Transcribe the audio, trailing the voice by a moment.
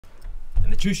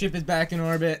And the true ship is back in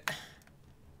orbit.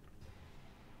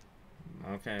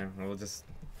 Okay, we'll just...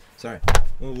 Sorry.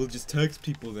 Well, we'll just text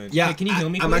people then. Yeah, hey, can you heal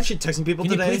me, please? I'm actually texting people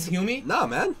today. today. Can you please heal me? No,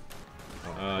 man.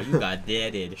 You got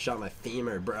deaded. Shot my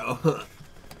femur, bro.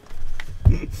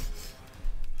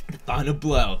 Final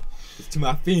blow. It's to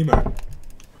my femur.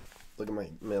 Look at my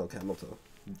male camel toe.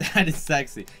 That is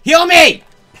sexy. Heal me!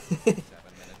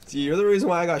 See, you're the reason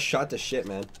why I got shot to shit,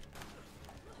 man.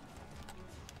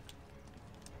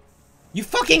 You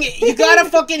gotta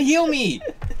fucking heal me!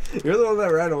 You're the one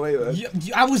that ran away, man.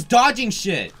 I was dodging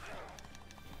shit.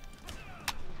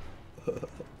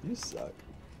 You suck.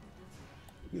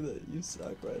 Look at that. You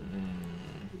suck,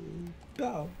 man.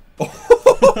 Pow.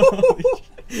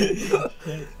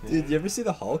 Dude, you ever see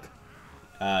the Hulk?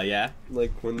 Yeah.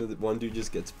 Like when the one dude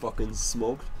just gets fucking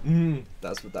smoked?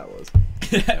 That's what that was.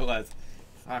 It was.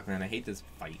 Fuck, man, I hate this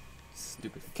fight.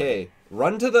 Stupid fight. Okay,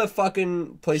 run to the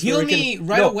fucking place Heal where we me can...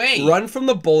 right away. Run from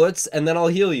the bullets and then I'll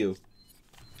heal you.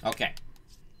 Okay.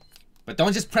 But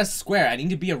don't just press square. I need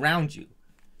to be around you.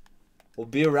 Well,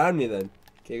 be around me then.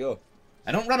 Okay, go.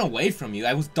 I don't run away from you.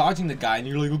 I was dodging the guy and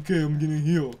you're like, okay, I'm gonna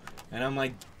heal. And I'm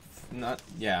like, not...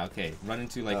 Yeah, okay. Run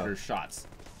into, like, her shots.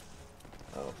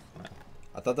 Oh. What?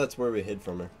 I thought that's where we hid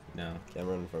from her. No. Okay, I'm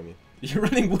running from you. You're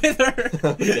running with her?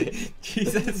 Okay.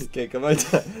 Jesus. Okay, come on.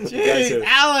 Jeez,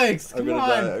 Alex, come on.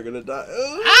 I'm gonna die.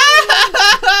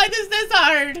 Ah! This is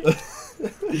hard.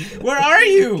 Where are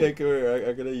you? Okay, come here.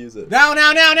 I'm gonna use it. Now.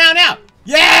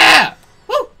 Yeah!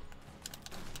 Woo!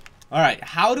 Alright,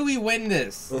 how do we win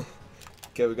this?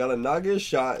 Okay, we gotta not get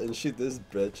shot and shoot this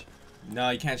bitch. No,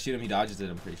 you can't shoot him. He dodges it,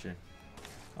 I'm pretty sure.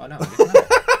 Oh, no.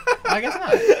 I guess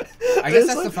not. I guess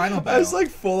that's like, the final battle. I just like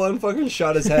full on fucking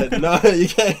shot his head. No, you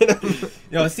can't hit him.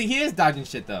 Yo, see, he is dodging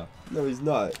shit, though. No, he's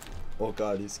not. Oh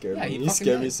god, he scared me. He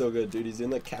scared me so good, dude. He's doing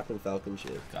like Captain Falcon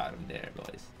shit. Got him there,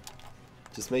 boys.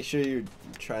 Just make sure you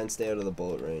try and stay out of the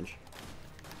bullet range.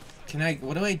 Can I...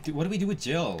 What do I do? What do we do with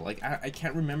Jill? Like, I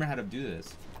can't remember how to do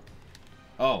this.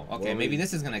 Oh, okay. Well, maybe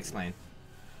this is gonna explain.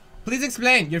 Please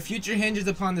explain. Your future hinges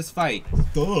upon this fight.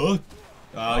 Duh.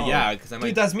 Oh, yeah, because I might...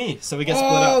 Dude, that's me. So we get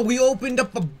split up. Oh, we opened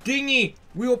up a dinghy.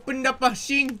 We opened up a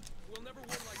shing.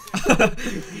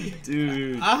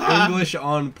 Dude, English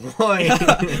on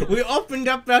point. We opened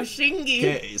up a shingy.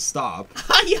 Okay, stop.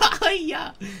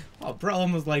 Yeah. Oh, bro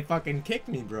almost like fucking kicked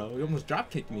me, bro. He almost drop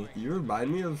kicked me. You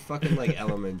remind me of fucking like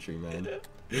elementary, man.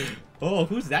 Oh,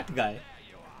 who's that guy?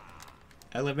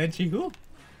 Elementary who?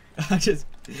 See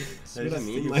what I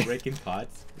mean? Like, breaking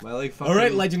pots. My like fucking...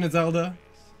 Alright, Legend of Zelda.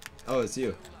 Oh, it's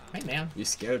you. Hey, man. You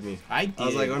scared me. I did. I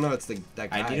was like, oh no, it's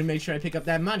that guy. I need to make sure I pick up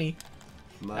that money.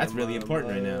 That's really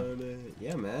important right now.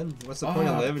 Yeah, man. What's the point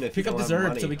of living if you pick don't up this have herb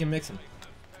money? so we can mix them.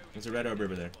 There's a red herb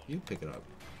over there. You pick it up.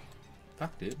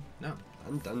 Fuck, dude. No.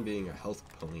 I'm done being a health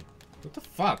pony. What the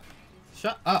fuck?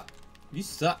 Shut up. You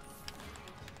suck.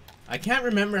 I can't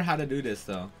remember how to do this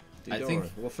though. Dude, I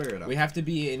think we'll figure it out. we have to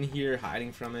be in here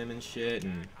hiding from him and shit,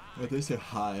 and Oh, they said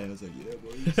hi. I was like, yeah,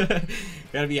 boys.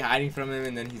 gotta be hiding from him,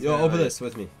 and then he's. Yo, gonna, open like... this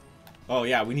with me. Oh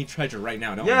yeah, we need treasure right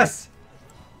now, don't Yes.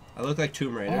 I look like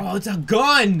Tomb we? Raider. Oh, it's a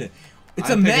gun. It's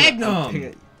a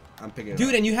magnum. I'm picking it Dude,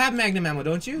 up. and you have magnum ammo,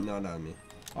 don't you? No, not me.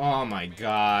 Oh my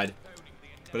god.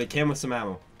 But it came with some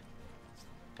ammo.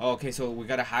 Oh, okay, so we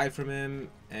gotta hide from him,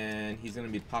 and he's gonna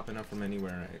be popping up from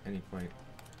anywhere at any point.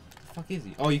 The fuck is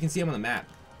he? Oh, you can see him on the map.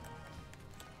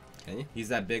 Can you? He's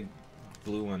that big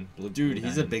blue one. Dude,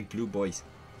 he's a big blue boy.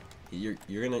 You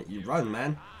run,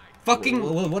 man. Fucking.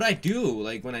 What do I do?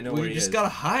 Like when I know where he is? You just gotta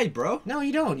hide, bro. No,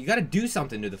 you don't. You gotta do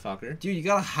something to the fucker. Dude, you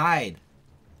gotta hide.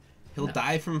 He'll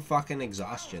die from fucking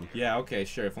exhaustion. Yeah, okay,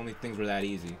 sure. If only things were that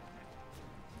easy.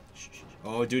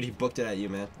 Oh, dude, he booked it at you,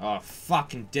 man. Oh,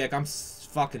 fucking dick. I'm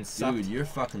fucking sucked. Dude, you're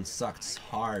fucking sucked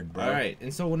hard, bro. Alright,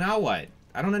 and so now what?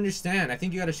 I don't understand. I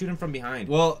think you gotta shoot him from behind.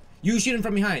 Well, you shoot him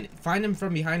from behind. Find him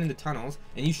from behind in the tunnels,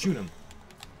 and you shoot him.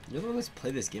 You're the one that's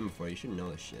played this game before. You should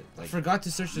know this shit. Like, I forgot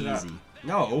to search it up.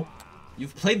 No.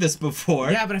 You've played this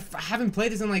before. Yeah, but I haven't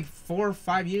played this in like 4 or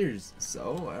 5 years.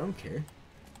 So, I don't care.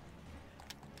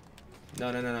 No.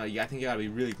 I think you gotta be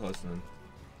really close to him.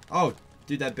 Oh,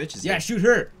 dude, that bitch is Yeah, there. shoot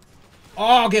her.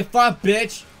 Oh, get fucked,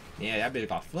 bitch. Yeah, that bitch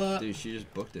got fucked. Dude, she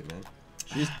just booked it, man.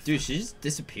 She just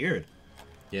disappeared.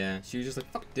 Yeah, she was just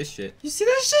like, fuck this shit. You see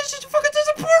that shit? She just fucking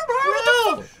disappeared, bro.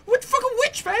 No. What the fucking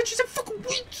witch, man? She's a fucking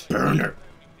witch. Burn her.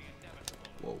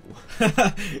 Whoa.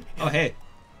 Oh, hey.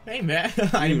 Hey, man.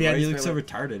 Dude, why you look so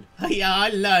retarded? Yeah, I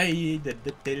like. Do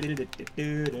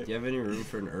you have any room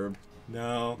for an herb?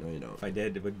 No. No, you don't. If I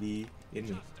did, it would be in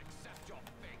me.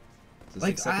 Just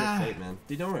Like, accept your fate, man.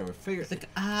 Dude, don't worry, we'll figure it. It's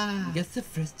like, You get so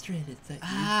frustrated. It's like,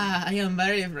 I am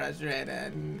very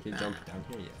frustrated. Can you jump down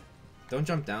here? Yeah. Don't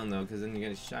jump down though, because then you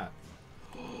get a shot.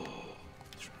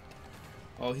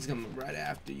 Oh, he's coming right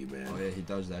after you, man. Oh yeah, he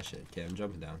dodged that shit. Okay, I'm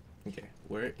jumping down. Okay,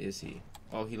 where is he?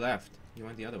 Oh, he left. He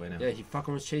went the other way now. Yeah, he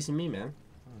fucking was chasing me, man.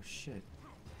 Oh shit.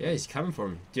 Yeah, he's coming for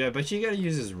me. Dude, I bet you gotta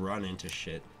use his run into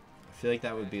shit. I feel like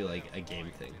that would be like a game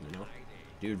thing, you know?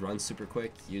 Dude, run super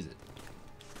quick, use it.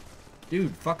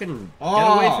 Dude, fucking get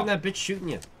away from that bitch shooting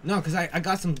you. No, because I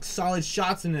got some solid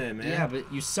shots in it, man. Yeah,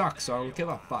 but you suck, so I don't give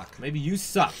a fuck. Maybe you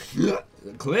suck.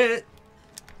 Quit.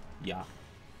 Yeah.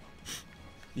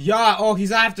 Yeah, oh,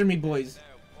 he's after me, boys.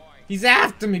 He's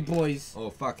after me, boys. Oh,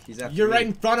 fuck, he's after You're me. right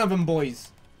in front of him,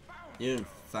 boys. You didn't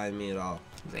find me at all.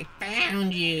 He's like,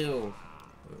 found you.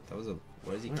 That was a...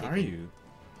 What is he Where kicking? are you?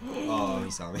 Oh,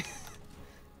 he saw me.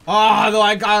 Oh, no,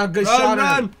 I got a good shot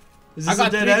on him. Is I this got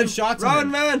a dead 3 end? good shots on Run,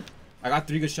 him. man! I got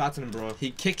 3 good shots on him, bro. He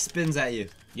kick spins at you.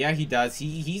 Yeah, he does.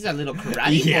 He's a little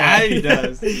karate Yeah, boy. he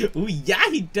does. Ooh, yeah,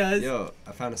 he does. Yo,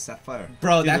 I found a sapphire.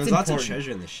 Bro, Dude, that's there's important. lots of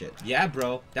treasure in this shit. Yeah,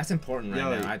 bro. That's important right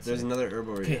now. I'd there's say. another herb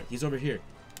over Okay, here. he's over here.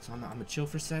 So I'm gonna chill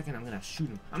for a second. I'm gonna shoot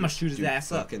him. I'm gonna shoot his Dude,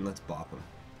 ass up. fucking let's bop him.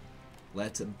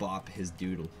 Let's bop his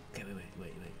doodle. Okay,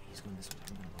 wait. He's going this way.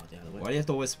 I'm gonna go the other way. Why do you have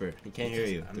to whisper? He can't hear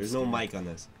you. I'm There's no scared. mic on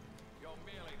this.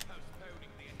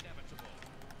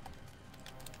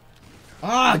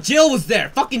 Ah, Jill was there.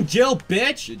 Fucking Jill,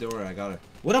 bitch. Dude, don't worry, I got her.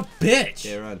 What a bitch.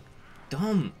 Okay, run.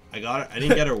 Dumb. I got her. I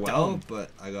didn't get her well, Dumb.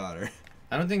 but I got her.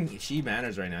 I don't think she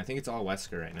matters right now. I think it's all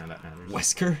Whisker right now that matters.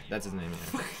 Whisker? That's his name.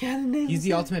 Yeah. Yeah, the name He's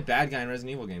the ultimate bad guy in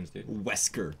Resident Evil games, dude.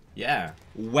 Whisker. Yeah.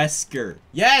 Whisker.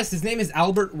 Yes, his name is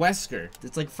Albert Wesker.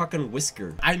 It's like fucking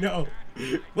Whisker. I know.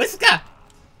 Whisker.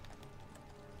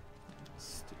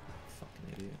 Stupid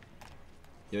fucking idiot.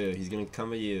 Yo, he's gonna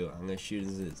come at you. I'm gonna shoot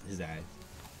his eye.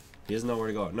 He doesn't know where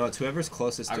to go. No, it's whoever's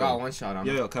closest I to got him. one shot on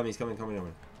him. Yo, come. He's coming over.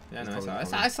 Yeah, He's no, coming,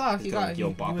 I saw. He's He coming. got. Yo,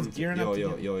 He bop was him. gearing up. to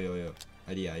get me. Yo.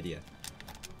 Idea.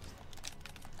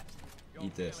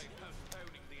 Eat this.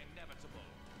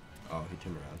 Oh, he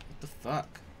turned around. What the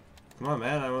fuck? Come on,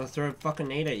 man. I want to throw a fucking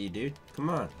nade at you, dude. Come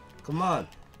on.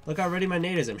 Look how ready my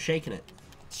nade is. I'm shaking it.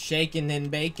 Shaking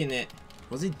and baking it.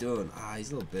 What's he doing? Ah,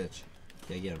 he's a little bitch.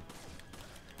 Yeah, get him.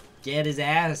 Get his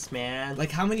ass, man.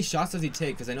 Like, how many shots does he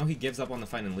take? Because I know he gives up on the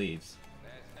fight and leaves.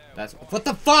 That's what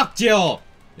the fuck, Jill.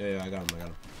 Yeah, I got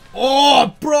him.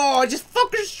 Oh, bro, I just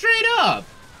fucked her straight up.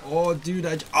 Oh, dude,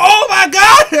 oh my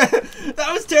god!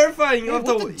 That was terrifying. You Hey, have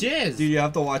what to, the jizz? dude, you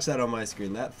have to watch that on my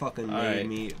screen. That fucking made Alright.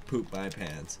 me poop my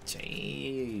pants.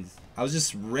 Jeez. I was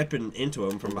just ripping into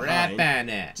him from behind. Rapping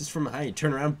it. Just from behind. He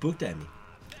turned around, booked at me.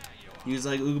 He was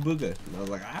like ooga booga, and I was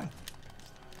like, ah.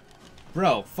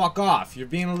 Bro, fuck off. You're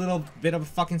being a little bit of a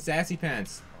fucking sassy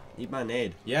pants. Eat my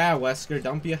nade. Yeah, Wesker,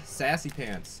 don't be a sassy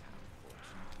pants.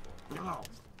 I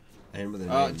hit him with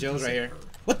a Oh, nade. Jill's right here.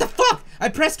 What the fuck? I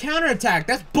pressed counterattack.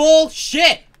 That's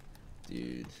bullshit.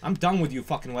 Dude. I'm done with you,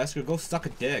 fucking Wesker. Go suck a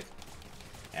dick.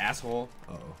 Asshole.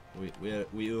 Uh-oh. We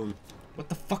What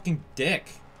the fucking dick?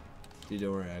 Dude,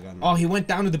 don't worry, I got him. Oh, he went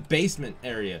down to the basement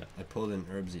area. I pulled in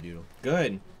Herbsy Doodle.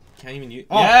 Good. Can't even use.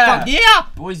 Oh, Yeah. fuck yeah!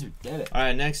 Boys, we did it.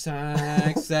 Alright, next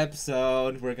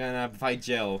episode, we're gonna fight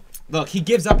Jill. Look, he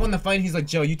gives up on the fight and he's like,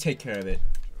 Joe, you take care of it.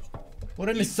 What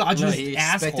a misogynist he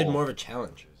asshole. expected more of a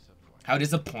challenge. How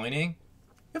disappointing.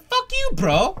 Yeah, fuck you,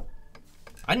 bro.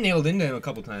 I nailed into him a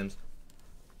couple times.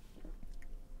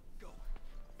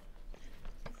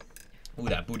 Ooh,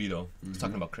 that booty though. I was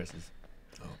talking about Chris's.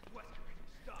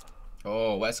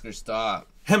 Oh, Whisker, stop.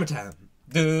 Hammer time.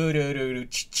 Do do do do.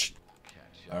 Ch-ch.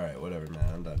 Alright, whatever, man.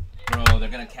 I'm done. Bro, they're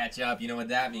gonna catch up. You know what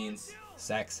that means.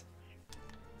 Sex.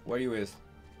 Where you is?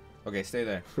 Okay, stay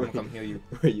there. I'm gonna come heal you.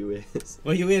 Where you is?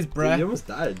 Where you is, bruh? You almost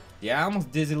died. Yeah, I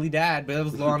almost dizzily died, but I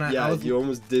was low on. Yeah, you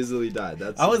almost dizzily died.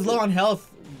 That's. I was low on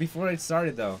health before it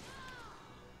started, though.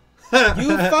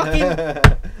 You fucking.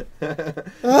 Dude,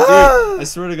 I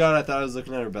swear to God, I thought I was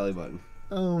looking at her belly button.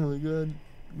 Oh my god.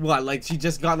 What? Like she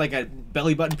just got like a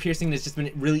belly button piercing that's just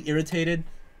been really irritated.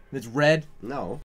 And it's red. No.